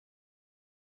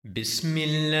بسم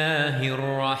الله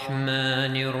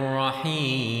الرحمن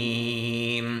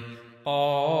الرحيم.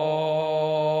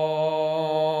 قاف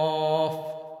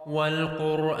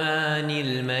والقرآن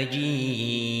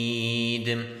المجيد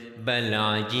بل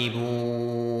عجبوا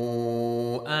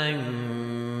أن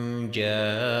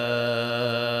جاءهم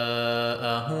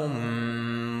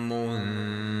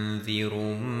منذر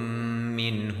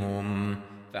منهم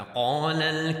فقال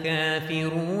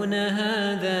الكافرون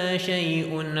هذا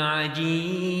شيء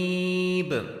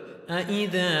عجيب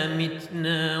أإذا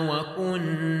متنا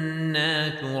وكنا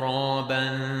ترابا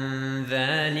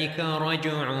ذلك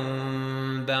رجع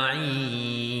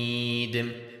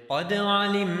بعيد قد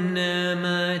علمنا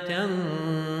ما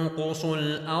تنقص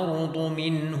الأرض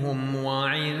منهم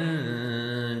وعندنا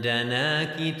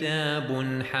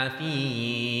كتاب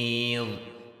حفيظ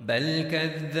بل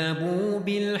كذبوا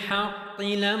بالحق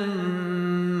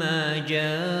لما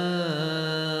جاءهم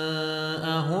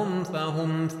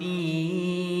فهم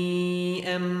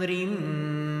في أمر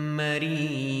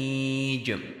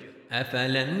مريج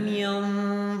أفلم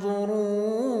ينظروا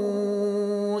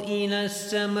إلى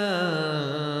السماء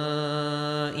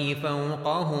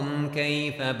فوقهم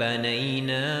كيف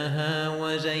بنيناها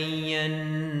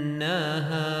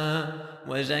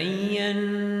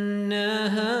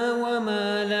وزيناها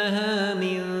وما لها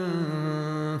من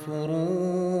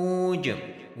فروج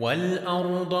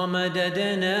والأرض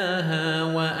مددناها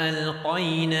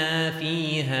وألقينا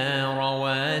فيها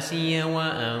رواسي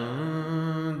وأنبتنا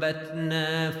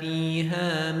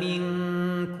فيها من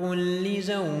كل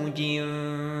زوج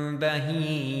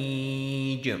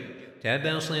بهيج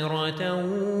تبصرة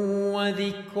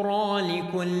وذكرى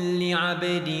لكل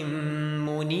عبد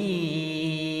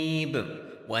منيب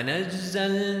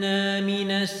ونزلنا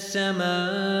من السماء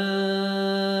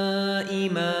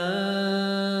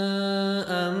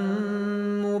ماء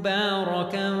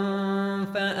مباركا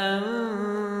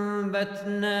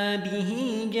فأنبتنا به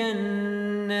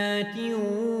جنات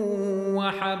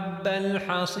وحب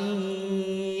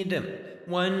الحصيد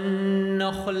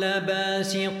والنخل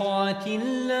باسقات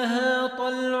لها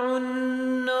طلع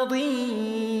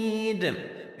نضيد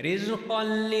رزقا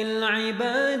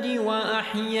للعباد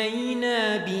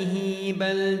وأحيينا به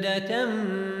بلدة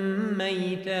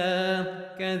ميتا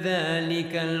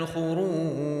كذلك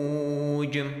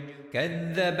الخروج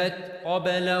كذبت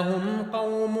قبلهم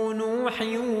قوم نوح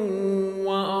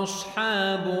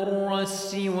وأصحاب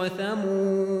الرس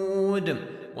وثمود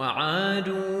وعاد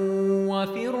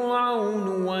وفرعون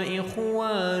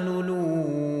وإخوان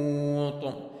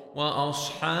لوط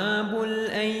وأصحاب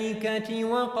الأيكة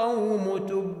وقوم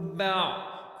تبع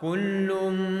كل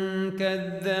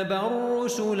كذب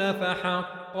الرسل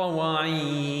فحق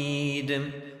وعيد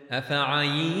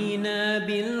أفعينا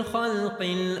بالخلق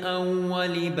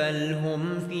الأول بل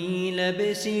هم في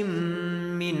لبس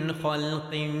من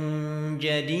خلق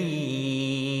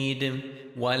جديد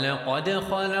ولقد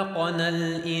خلقنا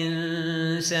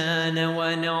الإنسان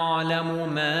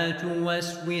ونعلم ما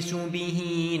توسوس به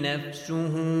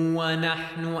نفسه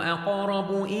ونحن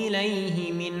أقرب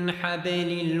إليه من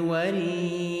حبل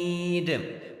الوريد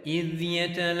إذ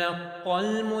يتلقى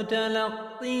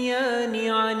المتلقيان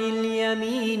عن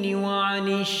اليمين وعن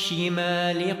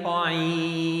الشمال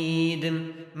قعيد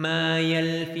ما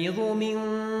يلفظ من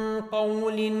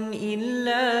قول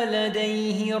إلا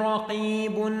لديه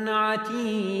رقيب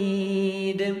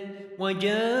عتيد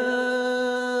وجاءت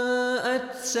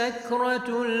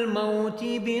سكرة الموت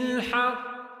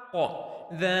بالحق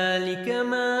ذلك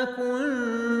ما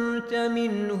كنت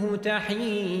منه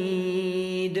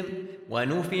تحيد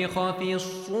ونفخ في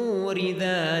الصور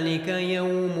ذلك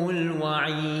يوم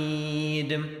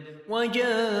الوعيد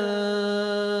وجاءت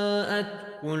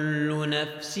كل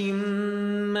نفس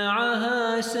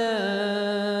معها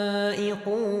سائق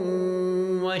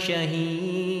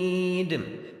وشهيد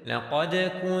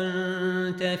لقد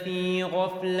كنت في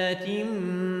غفلة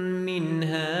من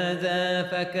هذا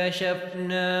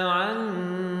فكشفنا عنك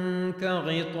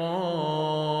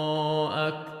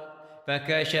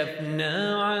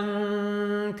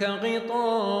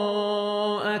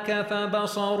غطاءك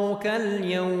فبصرك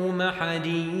اليوم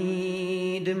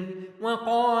حديد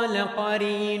وقال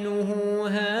قرينه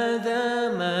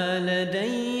هذا ما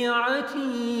لدي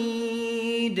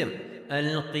عتيد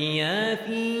ألقيا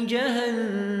في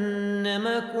جهنم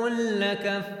كل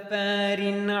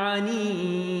كفار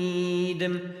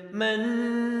عنيد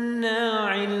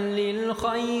مناع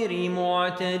للخير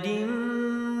معتد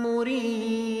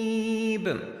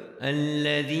مريب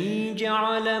الذي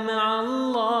جعل مع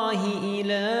الله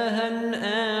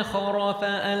إلها آخر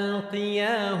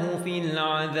فألقياه في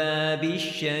العذاب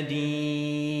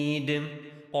الشديد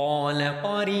قال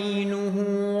قرينه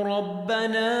ربنا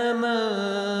ربنا ما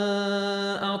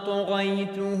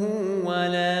أطغيته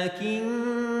ولكن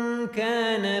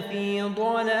كان في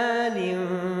ضلال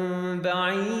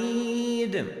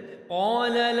بعيد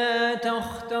قال لا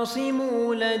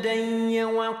تختصموا لدي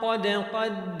وقد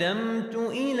قدمت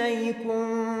إليكم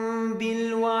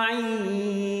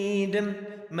بالوعيد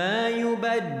ما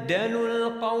يبدل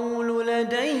القول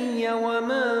لدي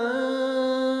وما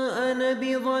أنا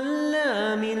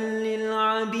بظلام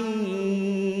للعبيد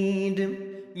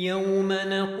يوم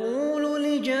نقول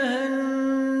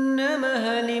لجهنم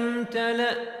هل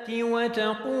امتلأت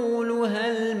وتقول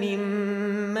هل من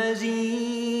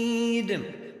مزيد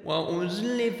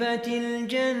وأزلفت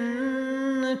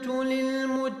الجنة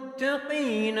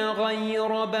للمتقين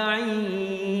غير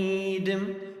بعيد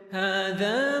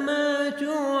هذا ما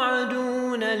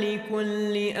توعدون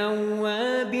لكل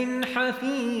أواب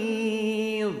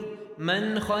حفيظ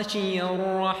من خشي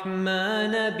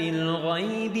الرحمن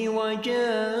بالغيب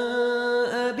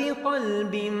وجاء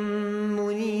بقلب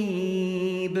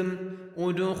منيب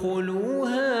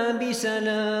ادخلوها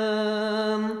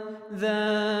بسلام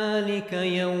ذلك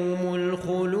يوم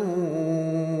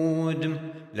الخلود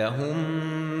لهم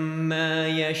ما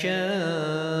يشاءون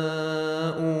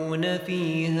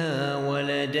فيها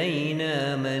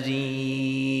ولدينا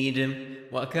مزيد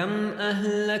وكم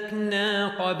أهلكنا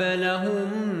قبلهم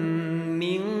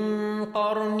من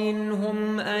قرن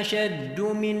هم أشد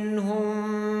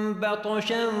منهم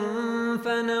بطشا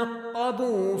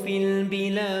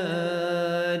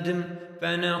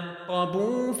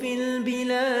فنقبوا في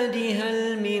البلاد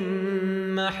هل من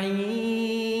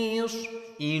محيص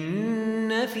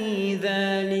إن في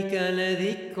ذلك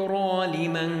لذكرى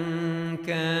لمن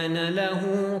كان له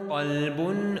قلب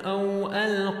أو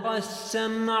ألقى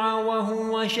السمع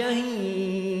وهو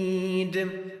شهيد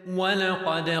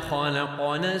ولقد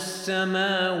خلقنا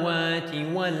السماوات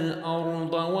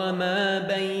والأرض وما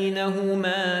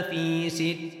بينهما في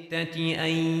 6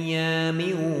 أيام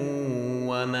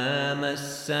وما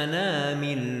مسنا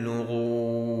من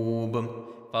لغوب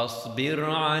فاصبر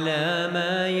على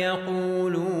ما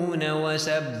يقولون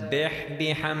وسبح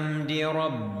بحمد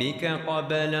ربك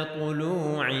قبل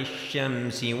طلوع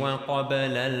الشمس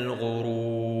وقبل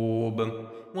الغروب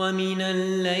ومن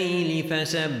الليل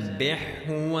فسبحه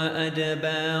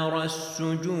وأدبار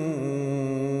السجود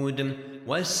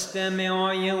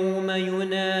واستمع يوم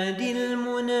ينادي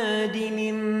المناد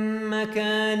من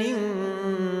مكان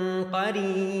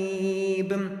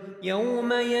قريب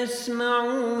يوم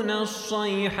يسمعون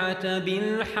الصيحة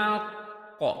بالحق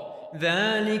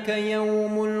ذلك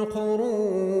يوم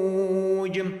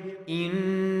الخروج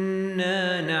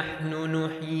إنا نحن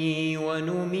نحيي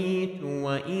ونميت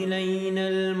وإلينا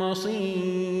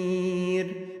المصير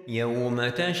يوم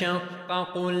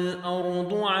تشقق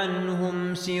الأرض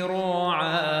عنهم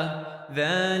سراعا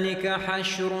ذلك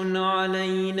حشر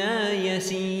علينا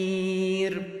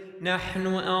يسير نحن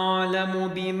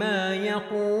أعلم بما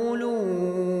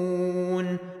يقولون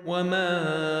وما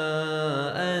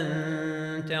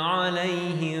أنت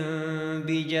عليهم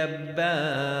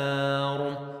بجبار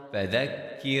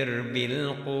فذكر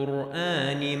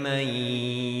بالقرآن من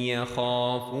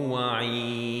يخاف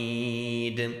وعيد